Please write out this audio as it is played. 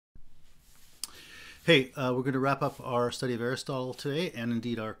Hey, we're going to wrap up our study of Aristotle today, and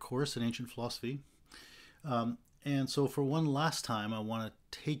indeed our course in ancient philosophy. And so, for one last time, I want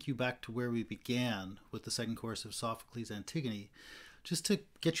to take you back to where we began with the second course of Sophocles' Antigone, just to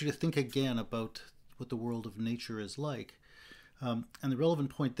get you to think again about what the world of nature is like. And the relevant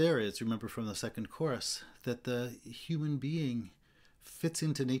point there is, remember from the second course, that the human being fits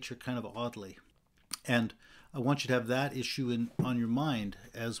into nature kind of oddly. And I want you to have that issue on your mind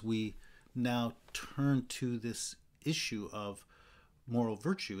as we now turn to this issue of moral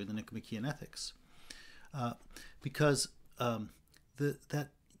virtue in the Nicomachean ethics, because that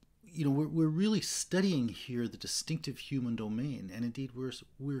we're really studying here the distinctive human domain, and indeed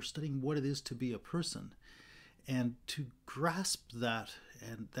we're studying what it is to be a person, and to grasp that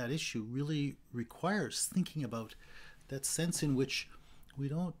and that issue really requires thinking about that sense in which we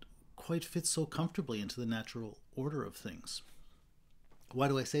don't quite fit so comfortably into the natural order of things. Why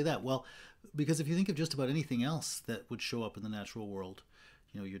do I say that? Well, because if you think of just about anything else that would show up in the natural world,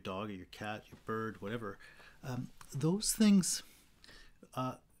 your dog or your cat, your bird, whatever, those things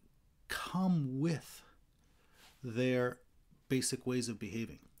come with their basic ways of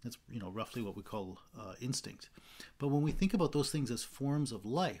behaving. That's roughly what we call instinct. But when we think about those things as forms of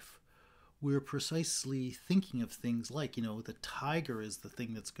life, we're precisely thinking of things like, the tiger is the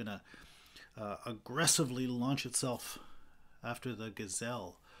thing that's going to aggressively launch itself after the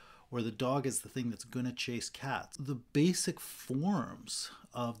gazelle, or the dog is the thing that's going to chase cats. The basic forms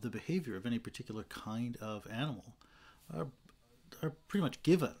of the behavior of any particular kind of animal are pretty much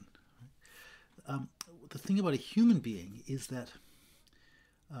given. The thing about a human being is that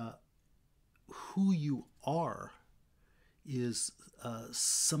who you are is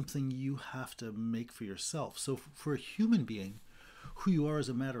something you have to make for yourself. So for a human being, who you are is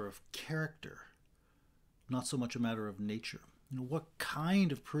a matter of character, not so much a matter of nature. What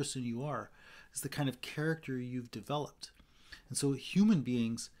kind of person you are is the kind of character you've developed. And so human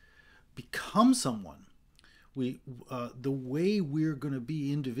beings become someone. The way we're going to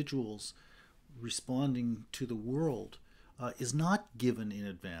be individuals responding to the world is not given in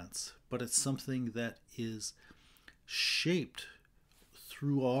advance, but it's something that is shaped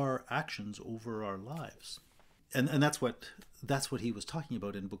through our actions over our lives. And that's what he was talking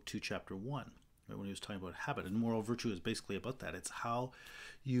about in Book 2, Chapter 1. When he was talking about habit. And moral virtue is basically about that. It's how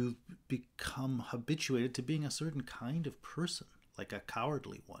you become habituated to being a certain kind of person, like a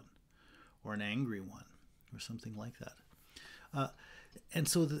cowardly one or an angry one or something like that. And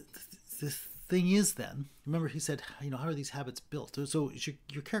so the thing is then, remember he said, how are these habits built? So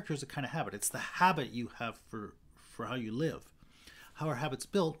your character is a kind of habit. It's the habit you have for how you live. How are habits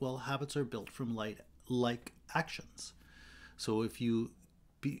built? Well, habits are built from like actions. So if you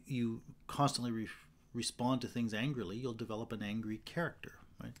constantly respond to things angrily, you'll develop an angry character,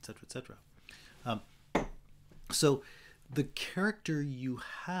 right, etc., etc. So the character you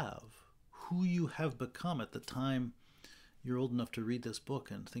have, who you have become at the time you're old enough to read this book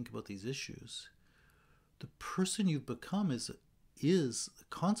and think about these issues, the person you've become is a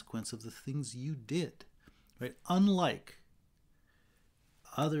consequence of the things you did, right? Unlike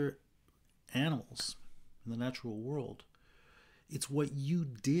other animals in the natural world, it's what you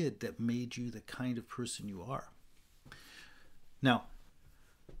did that made you the kind of person you are. Now,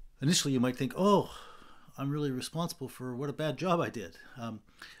 initially you might think, oh, I'm really responsible for what a bad job I did.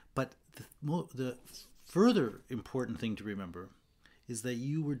 But the further important thing to remember is that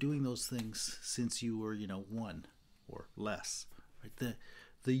you were doing those things since you were, one or less. Right?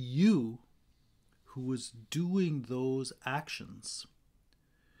 The you who was doing those actions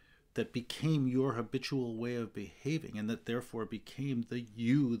that became your habitual way of behaving, and that therefore became the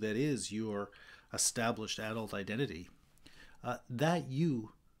you that is your established adult identity, that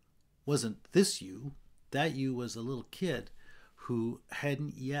you wasn't this you. That you was a little kid who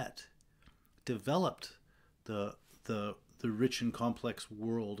hadn't yet developed the rich and complex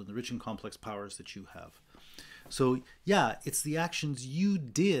world and the rich and complex powers that you have. So yeah, it's the actions you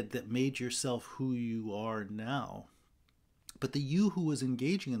did that made yourself who you are now. But the you who was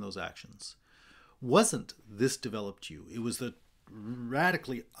engaging in those actions wasn't this developed you. It was the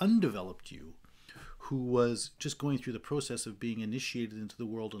radically undeveloped you who was just going through the process of being initiated into the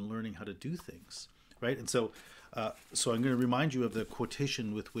world and learning how to do things, right? And so I'm going to remind you of the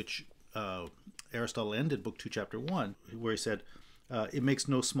quotation with which Aristotle ended Book 2, Chapter 1, where he said, it makes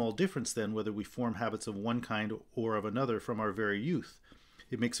no small difference then whether we form habits of one kind or of another from our very youth.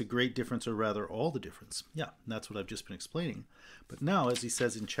 It makes a great difference, or rather all the difference. Yeah, that's what I've just been explaining. But now, as he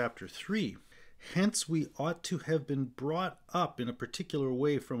says in Chapter 3, hence we ought to have been brought up in a particular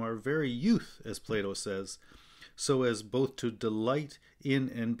way from our very youth, as Plato says, so as both to delight in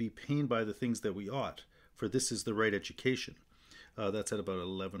and be pained by the things that we ought, for this is the right education. That's at about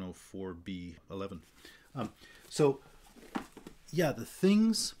 1104b 11. So, yeah,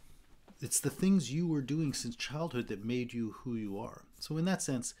 it's the things you were doing since childhood that made you who you are. So in that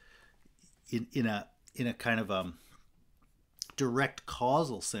sense, in a kind of direct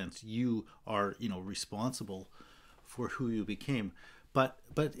causal sense, you are, responsible for who you became. But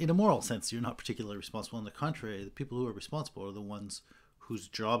in a moral sense, you're not particularly responsible. On the contrary, the people who are responsible are the ones whose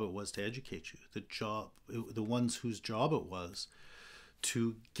job it was to educate you. The ones whose job it was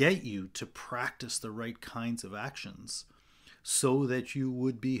to get you to practice the right kinds of actions so that you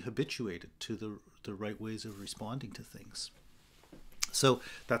would be habituated to the right ways of responding to things. So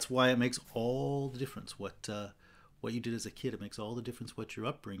that's why it makes all the difference what you did as a kid. It makes all the difference what your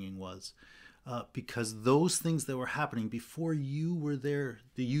upbringing was, because those things that were happening before you were there,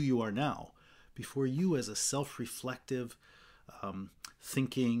 the you are now, before you as a self-reflective,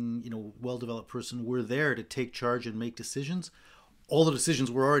 thinking, well-developed person were there to take charge and make decisions. All the decisions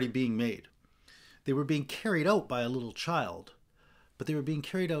were already being made. They were being carried out by a little child, but they were being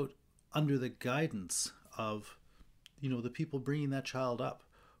carried out under the guidance of, the people bringing that child up,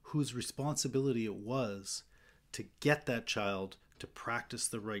 whose responsibility it was to get that child to practice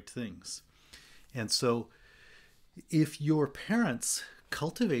the right things. And so if your parents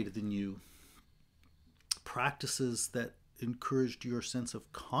cultivated in you practices that encouraged your sense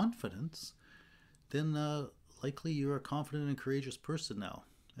of confidence, then likely you're a confident and courageous person now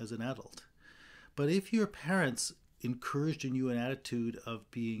as an adult. But if your parents encouraged in you an attitude of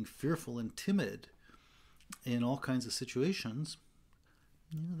being fearful and timid in all kinds of situations,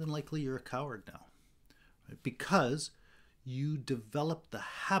 then likely you're a coward now, right? Because you developed the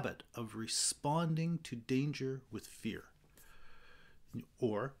habit of responding to danger with fear,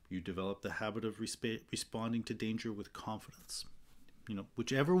 or you develop the habit of responding to danger with confidence.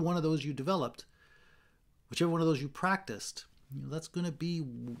 Whichever one of those you developed, whichever one of those you practiced, that's going to be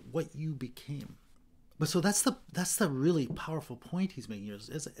what you became. But so that's the really powerful point he's making here.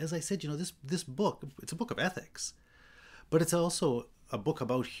 As I said, this book, it's a book of ethics, but it's also a book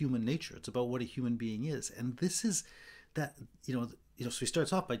about human nature. It's about what a human being is, and this is that so he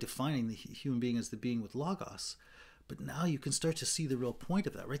starts off by defining the human being as the being with logos. But now you can start to see the real point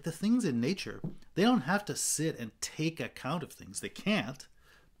of that, right? The things in nature, they don't have to sit and take account of things. They can't,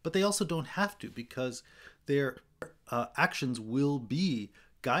 but they also don't have to, because their actions will be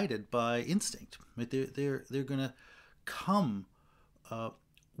guided by instinct. Right? They're going to come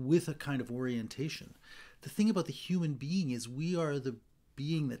with a kind of orientation. The thing about the human being is we are the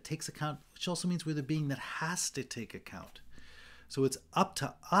being that takes account, which also means we're the being that has to take account. So it's up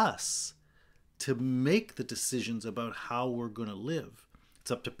to us to make the decisions about how we're going to live.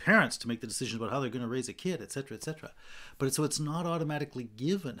 It's up to parents to make the decisions about how they're going to raise a kid, etc., etc. But so it's not automatically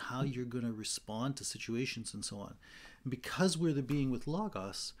given how you're going to respond to situations and so on. And because we're the being with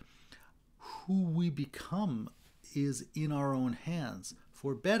logos, who we become is in our own hands,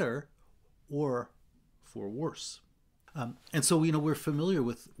 for better or for worse. And so we're familiar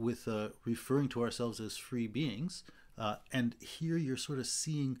with referring to ourselves as free beings, and here you're sort of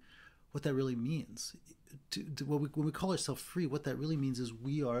seeing what that really means. When we call ourselves free, what that really means is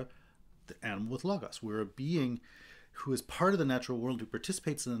we are the animal with logos. We're a being who is part of the natural world, who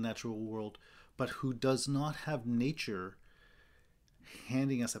participates in the natural world, but who does not have nature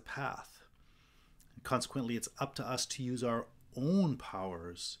handing us a path. And consequently, it's up to us to use our own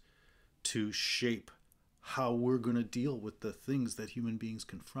powers to shape how we're going to deal with the things that human beings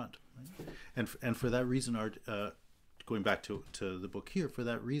confront. Right? And for that reason, going back to the book here, for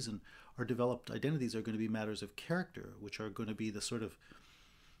that reason, our developed identities are going to be matters of character, which are going to be the sort of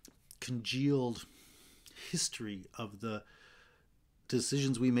congealed history of the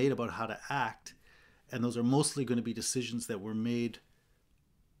decisions we made about how to act. And those are mostly going to be decisions that were made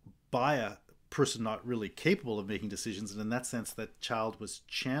by a person not really capable of making decisions. And in that sense, that child was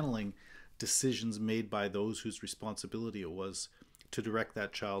channeling decisions made by those whose responsibility it was to direct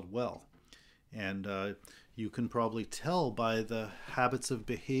that child well. And you can probably tell by the habits of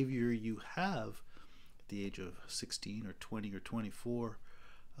behavior you have at the age of 16 or 20 or 24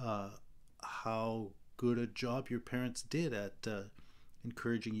 how good a job your parents did at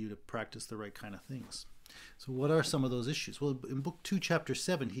encouraging you to practice the right kind of things. So what are some of those issues? Well, in book 2, chapter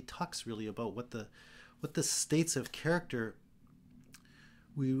 7, he talks really about what the states of character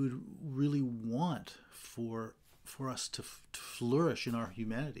we would really want for us to flourish in our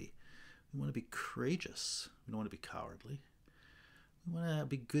humanity. We want to be courageous. We don't want to be cowardly. We want to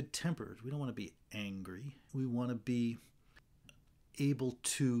be good-tempered. We don't want to be angry. We want to be able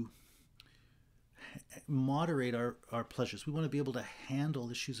to moderate our pleasures. We want to be able to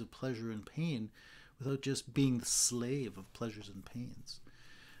handle issues of pleasure and pain without just being the slave of pleasures and pains.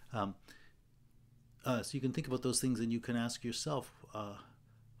 So you can think about those things and you can ask yourself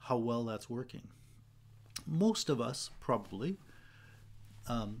how well that's working. Most of us probably,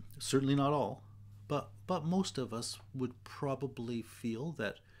 certainly not all, but most of us would probably feel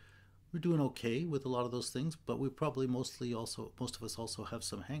that we're doing okay with a lot of those things, but we probably most of us also have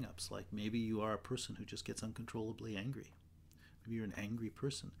some hang-ups. Like maybe you are a person who just gets uncontrollably angry. Maybe you're an angry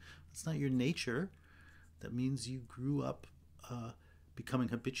person. It's not your nature. That means you grew up becoming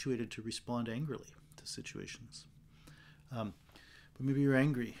habituated to respond angrily to situations. But maybe you're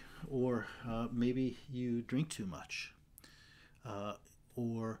angry, or maybe you drink too much,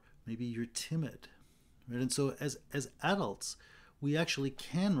 or maybe you're timid. Right? And so as adults, we actually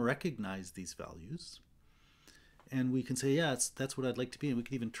can recognize these values, and we can say, yeah, that's what I'd like to be, and we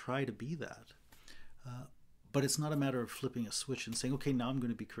can even try to be that. But it's not a matter of flipping a switch and saying, okay, now I'm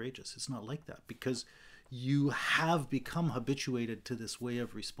going to be courageous. It's not like that, because you have become habituated to this way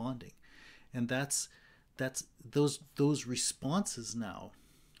of responding. And those responses now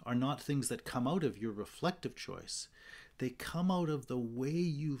are not things that come out of your reflective choice. They come out of the way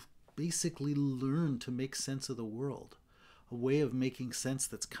you've basically learned to make sense of the world, a way of making sense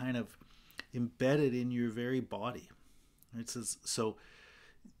that's kind of embedded in your very body. It says, so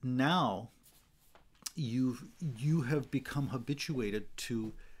now you have become habituated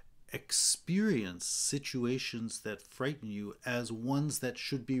to experience situations that frighten you as ones that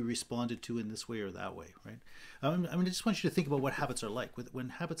should be responded to in this way or that way, right? I just want you to think about what habits are like. When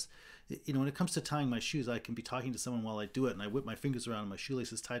habits, when it comes to tying my shoes, I can be talking to someone while I do it, and I whip my fingers around and my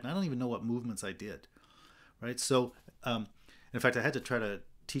shoelace is tied, and I don't even know what movements I did, right? So, in fact, I had to try to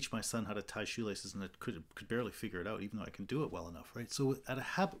teach my son how to tie shoelaces, and I could barely figure it out, even though I can do it well enough, right? So, at a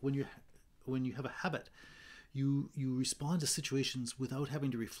habit, when you have a habit, you respond to situations without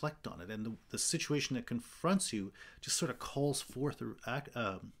having to reflect on it, and the situation that confronts you just sort of calls forth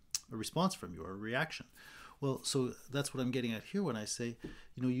a response from you, or a reaction. Well, so that's what I'm getting at here when I say,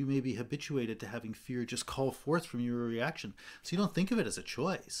 you may be habituated to having fear just call forth from you a reaction. So you don't think of it as a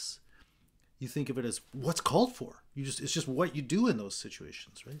choice. You think of it as what's called for. It's just what you do in those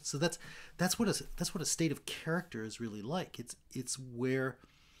situations, right? So that's what a state of character is really like. It's where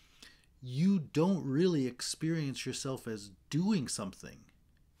you don't really experience yourself as doing something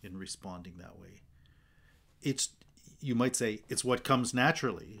in responding that way. You might say it's what comes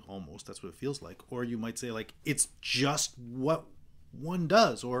naturally, almost. That's what it feels like. Or you might say, like, it's just what one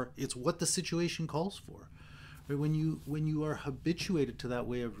does, or it's what the situation calls for. Right? When you are habituated to that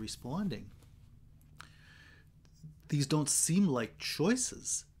way of responding, these don't seem like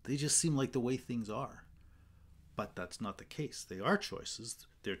choices. They just seem like the way things are. But that's not the case. They are choices.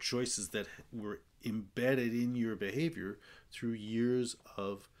 They're choices that were embedded in your behavior through years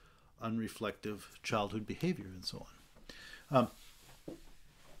of unreflective childhood behavior and so on.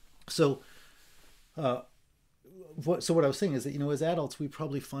 So what I was saying is that, as adults, we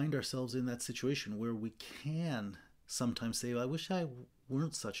probably find ourselves in that situation where we can sometimes say, well, I wish I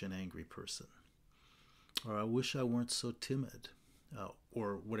weren't such an angry person, or I wish I weren't so timid.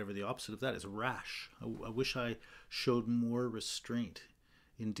 Or whatever the opposite of that is, rash. I wish I showed more restraint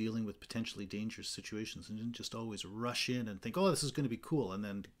in dealing with potentially dangerous situations and didn't just always rush in and think, oh, this is going to be cool, and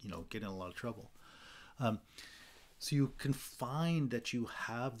then, get in a lot of trouble. So you can find that you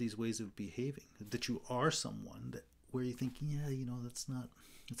have these ways of behaving, that you are someone where you think, yeah, it's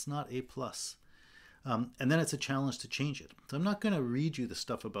not A+. And then it's a challenge to change it. So I'm not going to read you the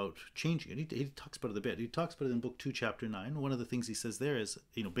stuff about changing it. He talks about it a bit. He talks about it in book 2, chapter 9. One of the things he says there is,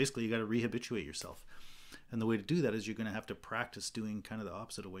 basically you got to rehabituate yourself. And the way to do that is you're going to have to practice doing kind of the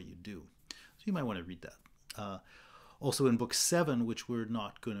opposite of what you do. So you might want to read that. Also in book 7, which we're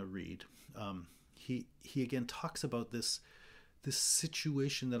not going to read, he again talks about this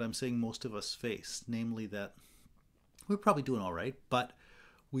situation that I'm saying most of us face, namely that we're probably doing all right, but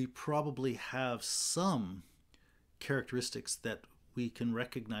we probably have some characteristics that we can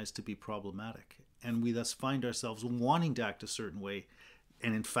recognize to be problematic. And we thus find ourselves wanting to act a certain way,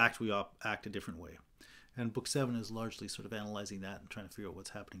 and in fact we act a different way. And book 7 is largely sort of analyzing that and trying to figure out what's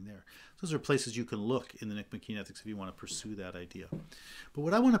happening there. So those are places you can look in the Nicomachean Ethics if you want to pursue that idea. But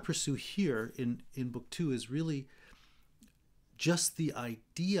what I want to pursue here in book 2 is really just the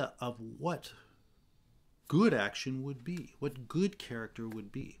idea of what good action would be, what good character would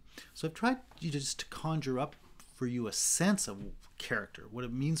be. So I've tried just to conjure up for you a sense of character, what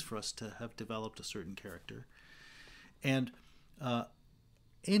it means for us to have developed a certain character, and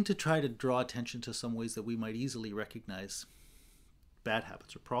to try to draw attention to some ways that we might easily recognize bad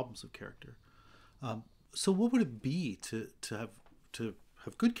habits or problems of character. So what would it be to have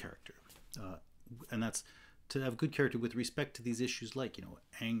good character? Uh, and that's to have good character with respect to these issues like,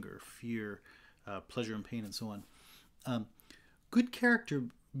 anger, fear, pleasure and pain, and so on. Good character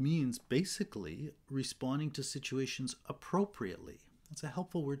means basically responding to situations appropriately. That's a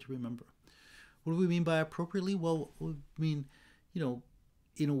helpful word to remember. What do we mean by appropriately? Well, we mean,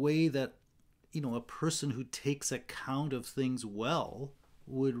 in a way that, a person who takes account of things well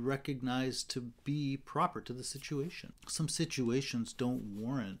would recognize to be proper to the situation. Some situations don't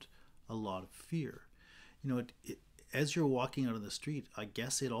warrant a lot of fear. As you're walking out of the street, I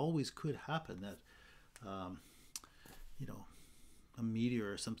guess it always could happen that, a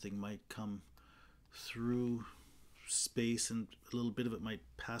meteor or something might come through space, and a little bit of it might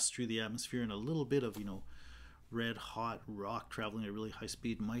pass through the atmosphere, and a little bit of, red hot rock traveling at really high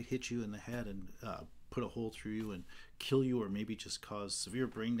speed might hit you in the head and put a hole through you and kill you, or maybe just cause severe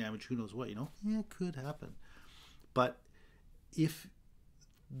brain damage. Who knows what? It could happen. But if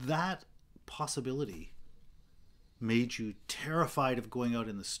that possibility made you terrified of going out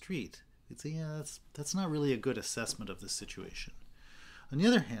in the street, you'd say, that's not really a good assessment of the situation. On the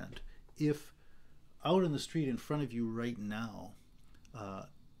other hand, if out in the street in front of you right now,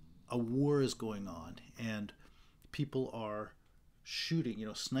 a war is going on and people are shooting,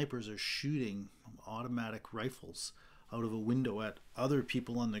 snipers are shooting automatic rifles out of a window at other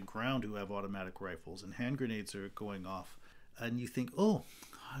people on the ground who have automatic rifles, and hand grenades are going off, and you think, oh,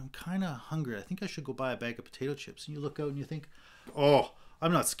 I'm kind of hungry, I think I should go buy a bag of potato chips. And you look out and you think, oh,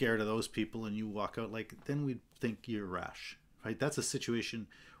 I'm not scared of those people, and you walk out, then we'd think you're rash, right? That's a situation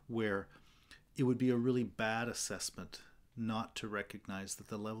where it would be a really bad assessment not to recognize that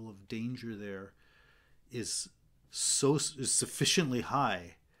the level of danger there is sufficiently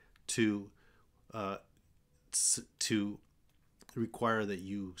high to require that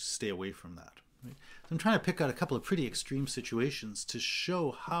you stay away from that. Right? So I'm trying to pick out a couple of pretty extreme situations to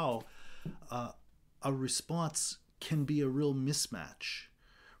show how a response can be a real mismatch.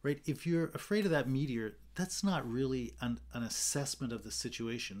 Right? If you're afraid of that meteor, that's not really an assessment of the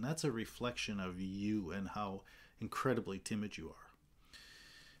situation. That's a reflection of you and how incredibly timid you are.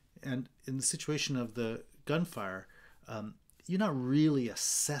 And in the situation of the gunfire, you're not really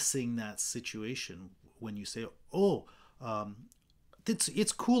assessing that situation when you say, oh,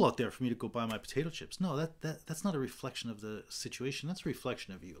 it's cool out there for me to go buy my potato chips. No, that's not a reflection of the situation. That's a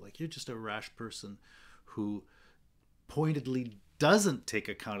reflection of you. You're just a rash person who pointedly doesn't take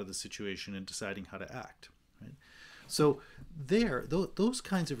account of the situation in deciding how to act. Right? So those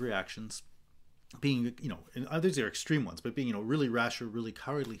kinds of reactions, being, and others are extreme ones, but being, really rash or really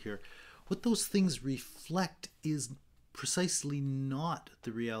cowardly here, what those things reflect is precisely not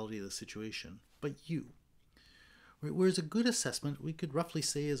the reality of the situation, but you. Right? Whereas a good assessment, we could roughly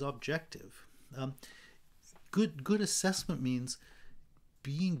say, is objective. Good assessment means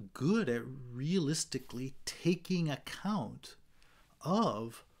being good at realistically taking account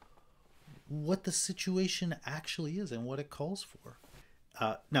of what the situation actually is and what it calls for.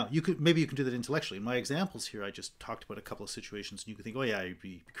 Now, maybe you can do that intellectually. In my examples here, I just talked about a couple of situations, and you could think, oh yeah, you'd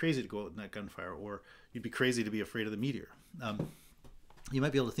be crazy to go out in that gunfire, or you'd be crazy to be afraid of the meteor. You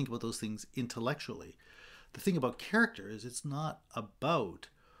might be able to think about those things intellectually. The thing about character is it's not about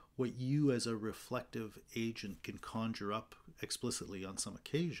what you as a reflective agent can conjure up explicitly on some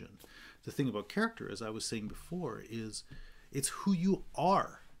occasion. The thing about character, as I was saying before, is it's who you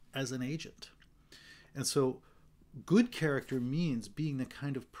are as an agent. And so good character means being the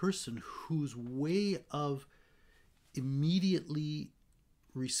kind of person whose way of immediately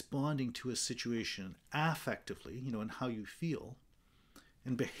responding to a situation affectively, and how you feel,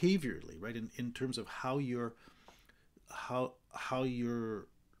 and behaviorally, right, in terms of how you're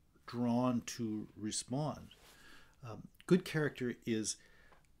drawn to respond. Good character is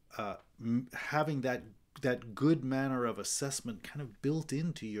having that good manner of assessment kind of built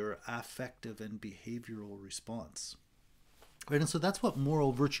into your affective and behavioral response. Right? And so that's what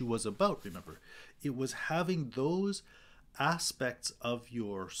moral virtue was about, remember. It was having those aspects of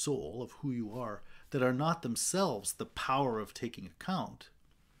your soul, of who you are, that are not themselves the power of taking account.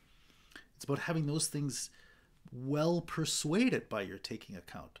 It's about having those things well persuaded by your taking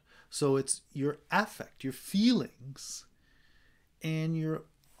account. So it's your affect, your feelings, and your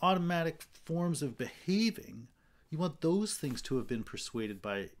automatic forms of behaving. You want those things to have been persuaded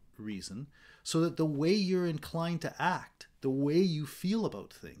by reason, so that the way you're inclined to act, the way you feel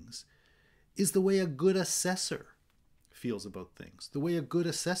about things, is the way a good assessor feels about things, the way a good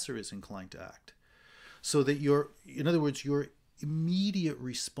assessor is inclined to act. So that in other words, your immediate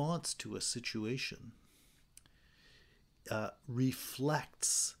response to a situation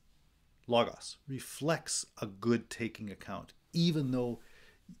reflects logos, reflects a good taking account, even though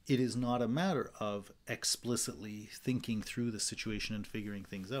it is not a matter of explicitly thinking through the situation and figuring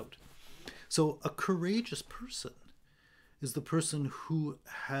things out. So a courageous person is the person who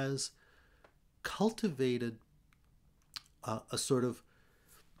has cultivated a sort of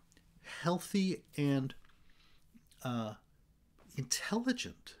healthy and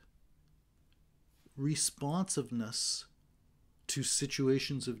intelligent responsiveness to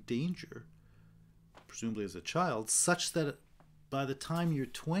situations of danger, presumably as a child, such that by the time you're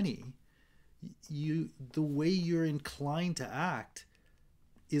 20, the way you're inclined to act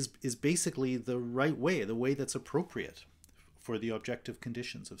is basically the right way, the way that's appropriate for the objective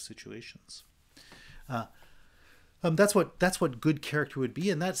conditions of situations. That's what good character would be,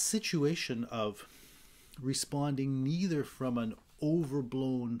 and that situation of responding neither from an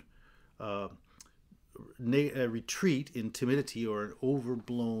overblown retreat in timidity or an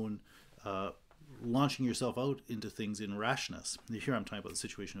overblown launching yourself out into things in rashness. Here I'm talking about the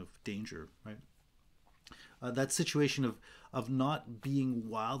situation of danger, right? That situation of not being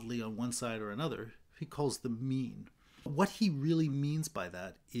wildly on one side or another, he calls the mean. What he really means by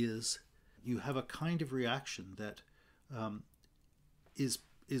that is you have a kind of reaction that is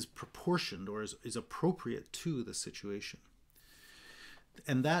proportioned or is appropriate to the situation.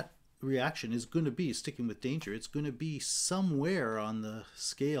 And that reaction is going to be, sticking with danger, it's going to be somewhere on the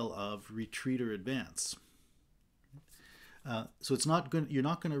scale of retreat or advance. So it's not going. You're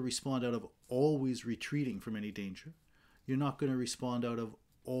not going to respond out of always retreating from any danger. You're not going to respond out of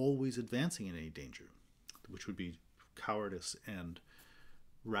always advancing in any danger, which would be cowardice and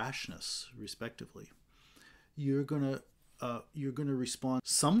rashness, respectively. You're going to respond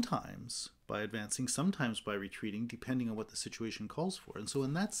sometimes by advancing, sometimes by retreating, depending on what the situation calls for. And so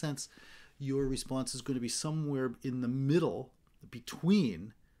in that sense, your response is going to be somewhere in the middle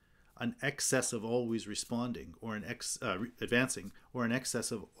between an excess of always responding or advancing, or an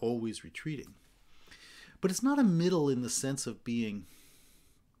excess of always retreating. But it's not a middle in the sense of being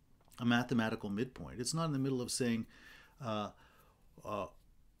a mathematical midpoint. It's not in the middle of saying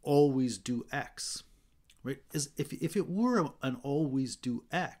always do X. Right? If it were an always do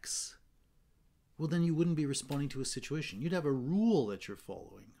X, well, then you wouldn't be responding to a situation. You'd have a rule that you're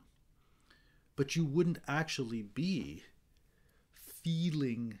following, but you wouldn't actually be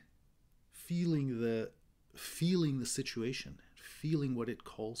feeling the situation, feeling what it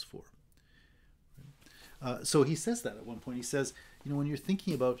calls for. So he says that at one point. He says, when you're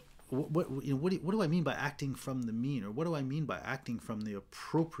thinking about what do I mean by acting from the mean, or what do I mean by acting from the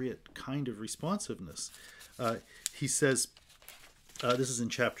appropriate kind of responsiveness? He says, this is in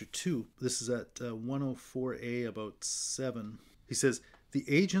chapter 2. This is at 104a, about 7. He says, the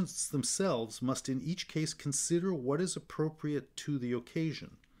agents themselves must in each case consider what is appropriate to the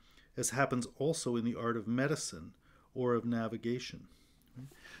occasion, as happens also in the art of medicine or of navigation. Right?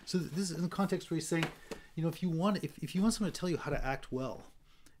 So this is in the context where he's saying, if you want someone to tell you how to act well,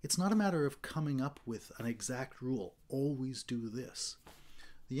 it's not a matter of coming up with an exact rule. Always do this.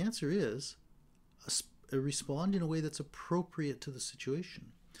 The answer is respond in a way that's appropriate to the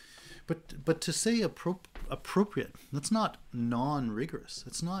situation. But to say appropriate, that's not non-rigorous.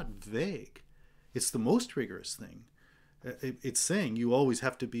 It's not vague. It's the most rigorous thing. It's saying you always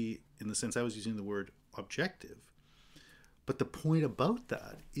have to be, in the sense I was using the word objective. But the point about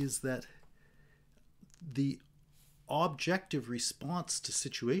that is that the objective response to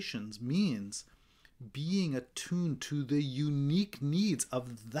situations means being attuned to the unique needs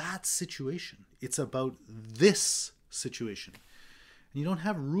of that situation. It's about this situation. And you don't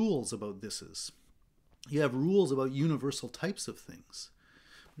have rules about thises. You have rules about universal types of things.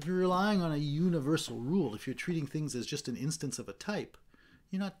 If you're relying on a universal rule, if you're treating things as just an instance of a type,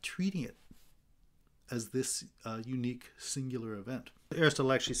 you're not treating it as this unique singular event.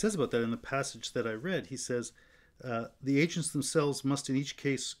 Aristotle actually says about that in the passage that I read. He says, the agents themselves must in each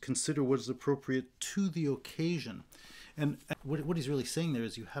case consider what is appropriate to the occasion. And what he's really saying there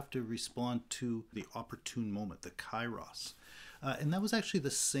is you have to respond to the opportune moment, the kairos. And that was actually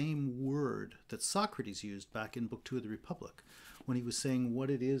the same word that Socrates used back in Book 2 of the Republic, when he was saying what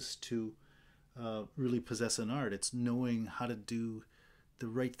it is to really possess an art. It's knowing how to do the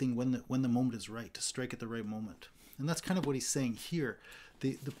right thing when the moment is right, to strike at the right moment. And that's kind of what he's saying here.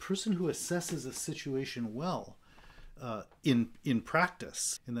 The person who assesses a situation well in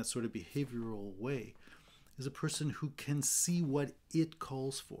practice, in that sort of behavioral way, is a person who can see what it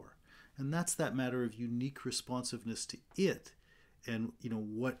calls for. And that's that matter of unique responsiveness to it, and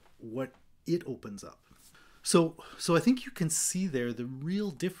what it opens up. So I think you can see there the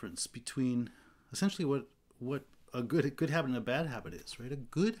real difference between essentially what a good habit and a bad habit is, right? A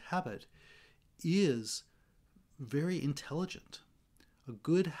good habit is very intelligent. A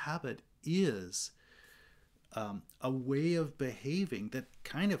good habit is a way of behaving that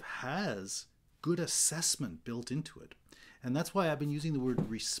kind of has good assessment built into it. And that's why I've been using the word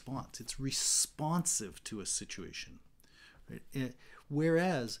response. It's responsive to a situation. Right?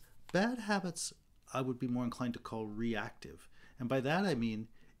 Whereas bad habits, I would be more inclined to call reactive. And by that I mean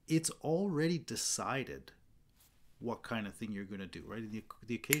it's already decided what kind of thing you're going to do, right?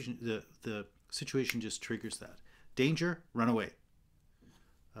 The situation just triggers that. Danger, run away.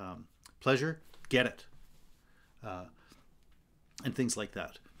 Pleasure, get it. And things like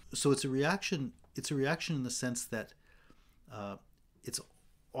that. So it's a reaction. It's a reaction in the sense that it's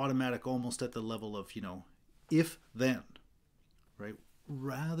automatic, almost at the level of, if then, right?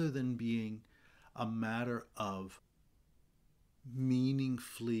 Rather than being a matter of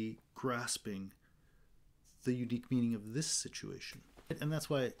meaningfully grasping the unique meaning of this situation. And that's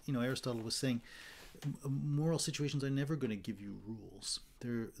why, Aristotle was saying moral situations are never going to give you rules.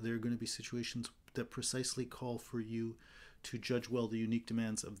 They're going to be situations that precisely call for you to judge well the unique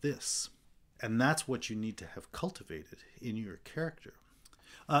demands of this. And that's what you need to have cultivated in your character.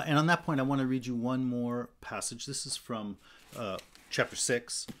 And on that point, I want to read you one more passage. This is from chapter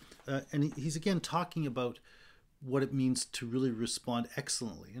 6. And he's again talking about what it means to really respond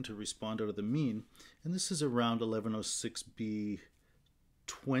excellently and to respond out of the mean. And this is around 1106b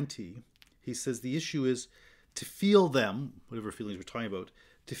 20. He says the issue is to feel them, whatever feelings we're talking about,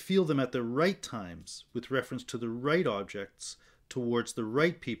 to feel them at the right times with reference to the right objects, towards the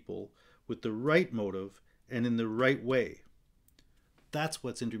right people, with the right motive, and in the right way. That's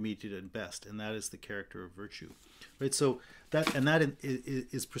what's intermediate and best, and that is the character of virtue. Right? So that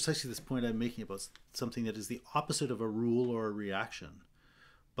is precisely this point I'm making about something that is the opposite of a rule or a reaction,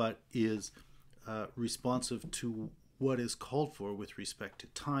 but is responsive to what is called for with respect to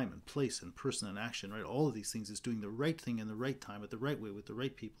time and place and person and action, right? All of these things is doing the right thing in the right time, at the right way, with the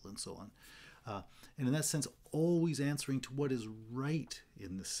right people, and so on. And in that sense, always answering to what is right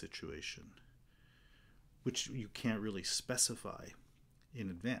in this situation, which you can't really specify in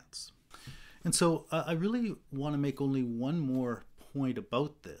advance. And so I really want to make only one more point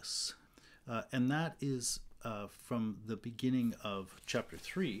about this, and that is from the beginning of chapter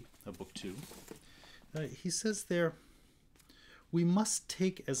 3 of book 2. He says there, we must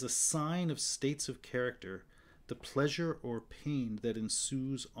take as a sign of states of character the pleasure or pain that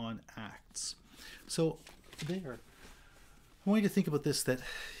ensues on acts. So there, I want you to think about this, that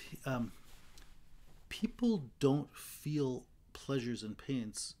people don't feel pleasures and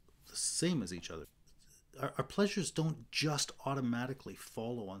pains the same as each other. Our pleasures don't just automatically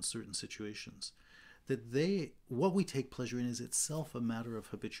follow on certain situations. That what we take pleasure in is itself a matter of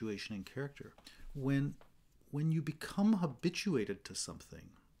habituation and character. When you become habituated to something,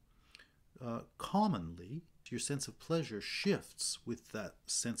 commonly your sense of pleasure shifts with that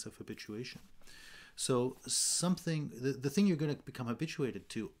sense of habituation. So the thing you're going to become habituated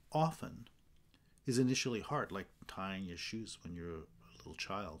to often is initially hard, like tying your shoes when you're a little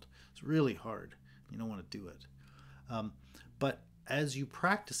child. It's really hard. You don't want to do it. But as you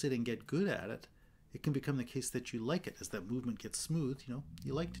practice it and get good at it, it can become the case that you like it. As that movement gets smooth,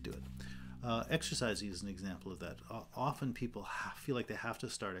 you like to do it. Exercising is an example of that. Often people feel like they have to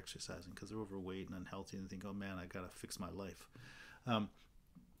start exercising because they're overweight and unhealthy and they think, oh man, I got to fix my life.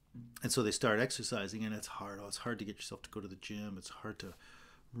 And so they start exercising, and it's hard. Oh, it's hard to get yourself to go to the gym. It's hard to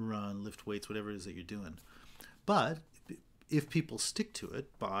run, lift weights, whatever it is that you're doing. But if people stick to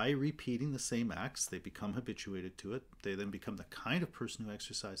it by repeating the same acts, they become habituated to it. They then become the kind of person who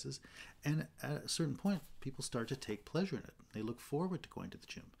exercises. And at a certain point, people start to take pleasure in it. They look forward to going to the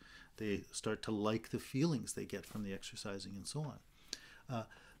gym. They start to like the feelings they get from the exercising and so on.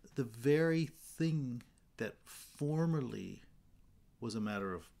 The very thing that formerly was a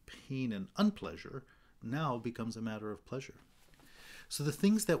matter of pain and unpleasure now becomes a matter of pleasure. So the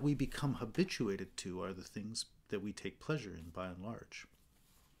things that we become habituated to are the things that we take pleasure in, by and large.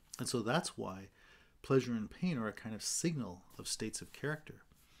 And so that's why pleasure and pain are a kind of signal of states of character.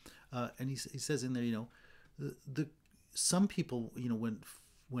 And he says in there, some people,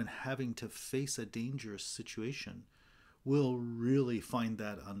 when having to face a dangerous situation, will really find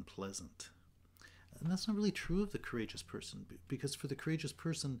that unpleasant. And that's not really true of the courageous person, because for the courageous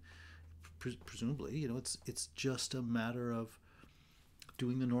person, presumably, it's just a matter of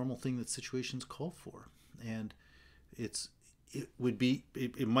doing the normal thing that situations call for. And it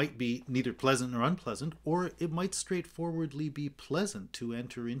might be neither pleasant nor unpleasant, or it might straightforwardly be pleasant to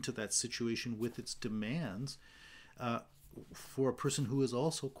enter into that situation with its demands for a person who is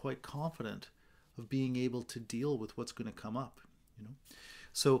also quite confident of being able to deal with what's going to come up.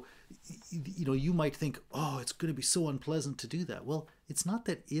 So, you might think, oh, it's going to be so unpleasant to do that. Well, it's not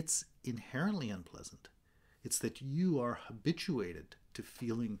that it's inherently unpleasant. It's that you are habituated to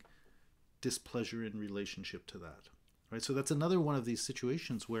feeling displeasure in relationship to that. Right? So that's another one of these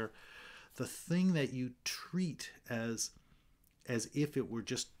situations where the thing that you treat as if it were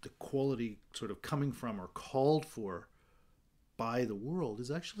just the quality sort of coming from or called for by the world is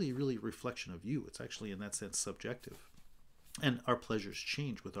actually really a reflection of you. It's actually in that sense subjective. And our pleasures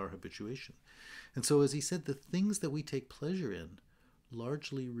change with our habituation. And so, as he said, the things that we take pleasure in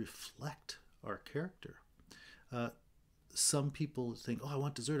largely reflect our character. Some people think, oh, I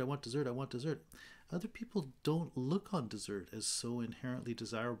want dessert, I want dessert, I want dessert. Other people don't look on dessert as so inherently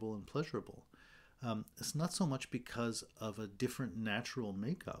desirable and pleasurable. It's not so much because of a different natural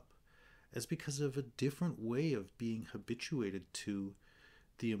makeup as because of a different way of being habituated to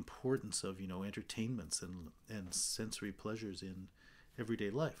the importance of, entertainments and sensory pleasures in everyday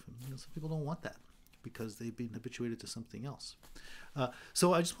life. Some people don't want that because they've been habituated to something else.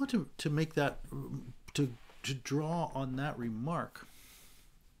 So I just want to make that, to draw on that remark,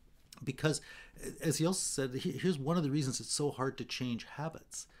 because as he also said, here's one of the reasons it's so hard to change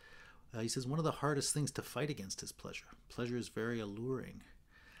habits. He says one of the hardest things to fight against is pleasure. Pleasure is very alluring.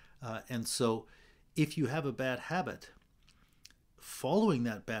 And so if you have a bad habit, following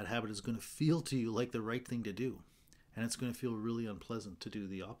that bad habit is going to feel to you like the right thing to do. And it's going to feel really unpleasant to do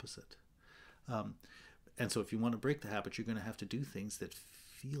the opposite. And so if you want to break the habit, you're going to have to do things that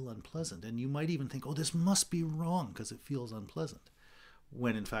feel unpleasant. And you might even think, oh, this must be wrong because it feels unpleasant.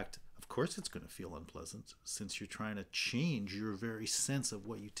 When in fact, of course it's going to feel unpleasant since you're trying to change your very sense of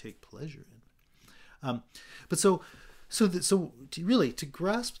what you take pleasure in. But so to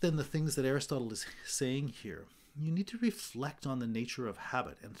grasp then the things that Aristotle is saying here, you need to reflect on the nature of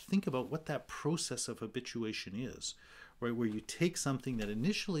habit and think about what that process of habituation is, right? Where you take something that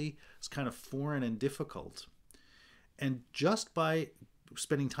initially is kind of foreign and difficult, and just by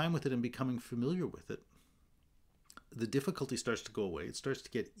spending time with it and becoming familiar with it, the difficulty starts to go away. It starts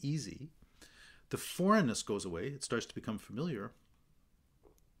to get easy. The foreignness goes away. It starts to become familiar.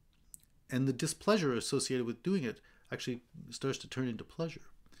 And the displeasure associated with doing it actually starts to turn into pleasure.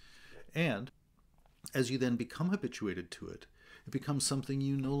 And as you then become habituated to it, it becomes something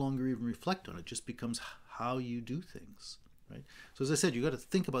you no longer even reflect on. It just becomes how you do things, right? So as I said, you got to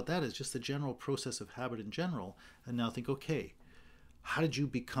think about that as just the general process of habit in general, and now think, okay, how did you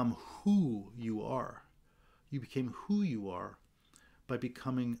become who you are? You became who you are by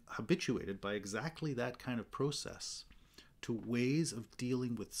becoming habituated by exactly that kind of process to ways of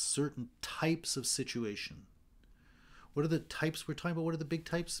dealing with certain types of situation. What are the types we're talking about? What are the big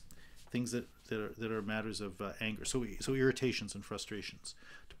types? Things that are matters of anger. So irritations and frustrations,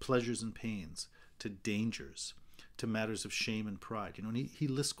 to pleasures and pains, to dangers, to matters of shame and pride. And he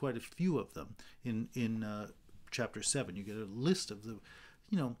lists quite a few of them in chapter 7. You get a list of the,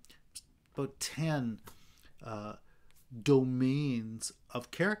 about 10 domains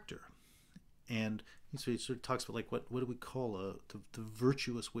of character. And so he sort of talks about like what do we call the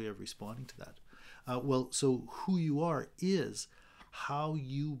virtuous way of responding to that. So who you are is how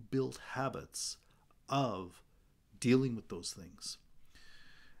you build habits of dealing with those things.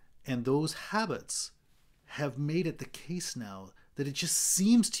 And those habits have made it the case now that it just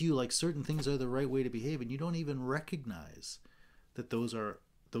seems to you like certain things are the right way to behave, and you don't even recognize that those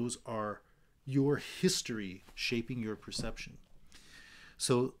are your history shaping your perception.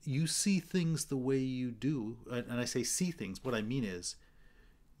 So you see things the way you do, and I say see things, what I mean is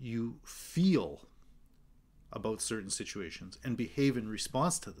you feel about certain situations and behave in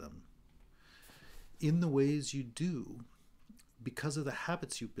response to them in the ways you do because of the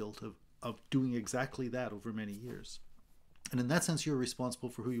habits you built of doing exactly that over many years. And in that sense, you're responsible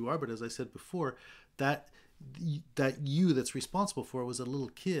for who you are. But as I said before, that you that's responsible for was a little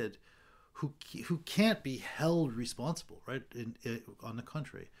kid who can't be held responsible, right? On the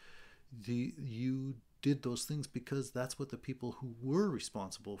contrary, you did those things because that's what the people who were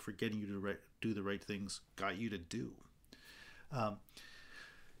responsible for getting you to do the right things got you to do.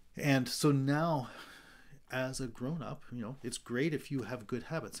 And so now, as a grown-up, it's great if you have good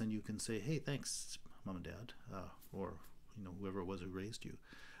habits and you can say, hey, thanks, Mom and Dad, or whoever it was who raised you.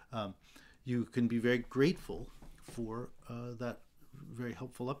 You can be very grateful for that very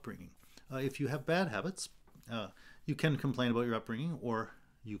helpful upbringing. If you have bad habits, you can complain about your upbringing, or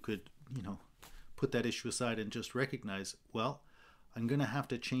you could, put that issue aside and just recognize, well, I'm going to have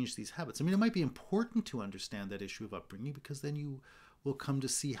to change these habits. I mean, it might be important to understand that issue of upbringing because then you will come to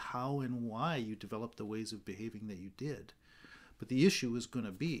see how and why you developed the ways of behaving that you did. But the issue is going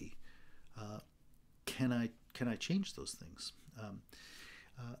to be, can I change those things?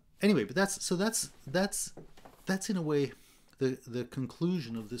 Anyway, but that's in a way the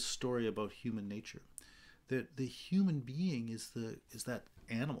conclusion of this story about human nature. That the human being is that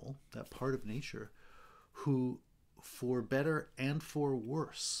animal, that part of nature, who, for better and for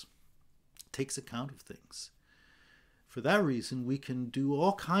worse, takes account of things. For that reason, we can do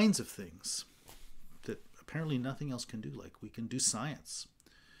all kinds of things that apparently nothing else can do. Like, we can do science.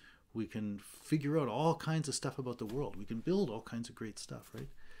 We can figure out all kinds of stuff about the world. We can build all kinds of great stuff, right?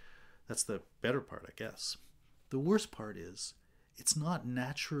 That's the better part, I guess. The worst part is it's not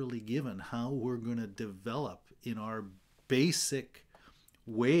naturally given how we're going to develop in our basic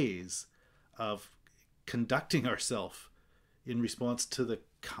ways of conducting ourselves in response to the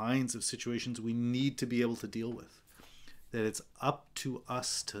kinds of situations we need to be able to deal with. That it's up to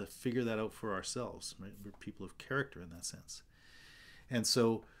us to figure that out for ourselves, right? We're people of character in that sense. And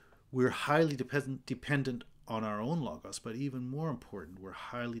so we're highly dependent on our own logos, but even more important, we're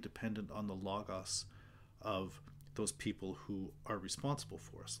highly dependent on the logos of those people who are responsible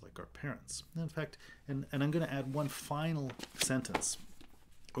for us, like our parents. And in fact, and I'm going to add one final sentence,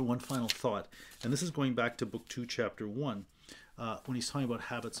 or one final thought, and this is going back to Book 2, Chapter 1, when he's talking about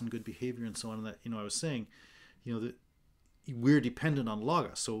habits and good behavior and so on, and that, I was saying, that we're dependent on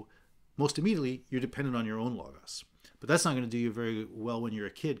logos. So most immediately, you're dependent on your own logos. But that's not going to do you very well when you're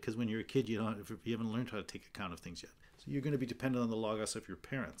a kid, because when you're a kid, you haven't learned how to take account of things yet. So you're going to be dependent on the logos of your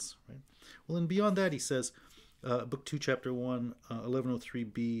parents, right? Well, and beyond that, he says, Book 2, Chapter 1,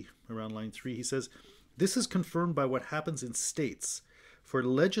 1103b, around line 3, he says, "This is confirmed by what happens in states, for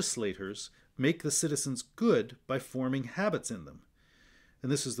legislators make the citizens good by forming habits in them.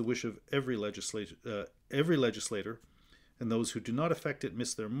 And this is the wish of every legislator, and those who do not affect it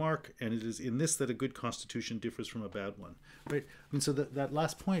miss their mark, and it is in this that a good constitution differs from a bad one." Right? I mean, so that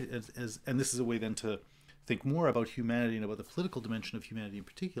last point, and this is a way then to think more about humanity and about the political dimension of humanity in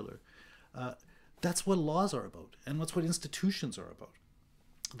particular. That's what laws are about, and that's what institutions are about.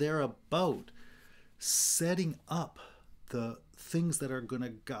 They're about setting up the things that are going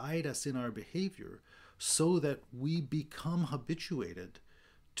to guide us in our behavior so that we become habituated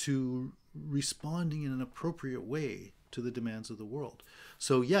to responding in an appropriate way to the demands of the world.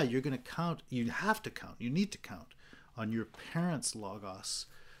 So yeah, you're going to count, you have to count, you need to count on your parents' logos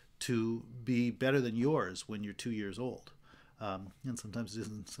to be better than yours when you're 2 years old. And sometimes it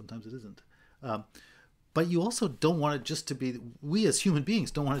isn't, sometimes it isn't. But you also don't want it just to be, we as human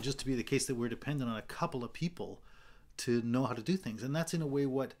beings don't want it just to be the case that we're dependent on a couple of people to know how to do things. And that's in a way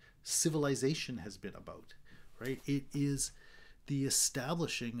what civilization has been about, right? It is the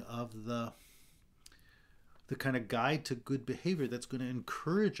establishing of the kind of guide to good behavior that's going to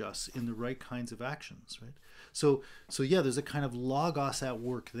encourage us in the right kinds of actions, right? So yeah, there's a kind of logos at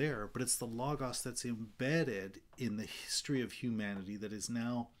work there, but it's the logos that's embedded in the history of humanity that is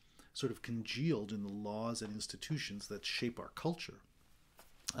now sort of congealed in the laws and institutions that shape our culture.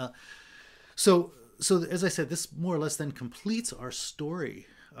 So as I said, this more or less then completes our story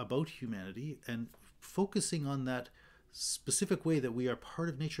about humanity, and focusing on that specific way that we are part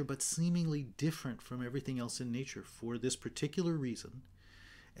of nature but seemingly different from everything else in nature for this particular reason.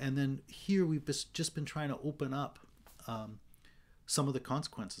 And then here we've just been trying to open up some of the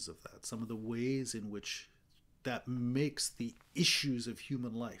consequences of that, some of the ways in which that makes the issues of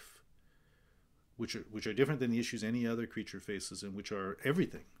human life, which are different than the issues any other creature faces, and which are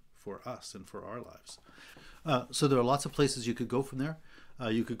everything for us and for our lives. So there are lots of places you could go from there.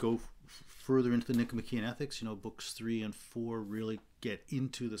 You could go further into the Nicomachean ethics. Books 3 and 4 really get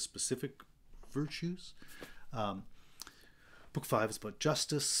into the specific virtues. Book 5 is about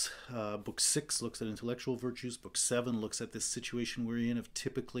justice. Book 6 looks at intellectual virtues. Book 7 looks at this situation we're in of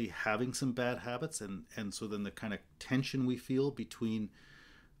typically having some bad habits, and so then the kind of tension we feel between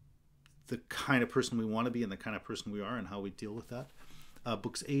the kind of person we want to be and the kind of person we are, and how we deal with that.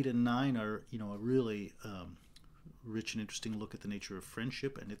 Books 8 and 9 are, a really rich and interesting look at the nature of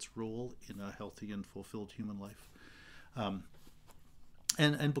friendship and its role in a healthy and fulfilled human life.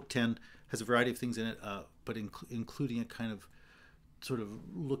 And Book 10 has a variety of things in it, but including a kind of sort of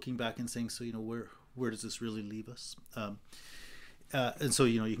looking back and saying, so, where does this really leave us? And so,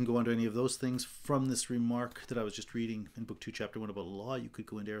 you can go on to any of those things. From this remark that I was just reading in Book 2, Chapter 1 about law, you could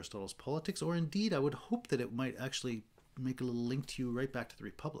go into Aristotle's Politics, or indeed, I would hope that it might actually make a little link to you right back to the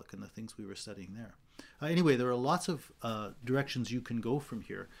Republic and the things we were studying there. Anyway, there are lots of directions you can go from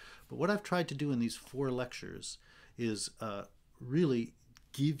here. But what I've tried to do in these 4 lectures is really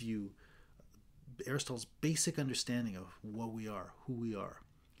give you Aristotle's basic understanding of what we are, who we are.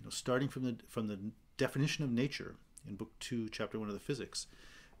 Starting from the definition of nature in Book 2, Chapter 1 of the Physics,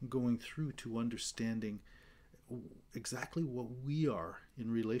 going through to understanding exactly what we are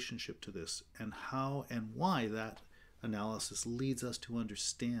in relationship to this, and how and why that analysis leads us to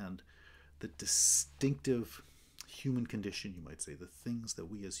understand the distinctive human condition, you might say, the things that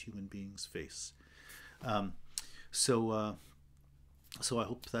we as human beings face. Um, so, so I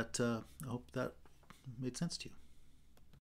hope that made sense to you.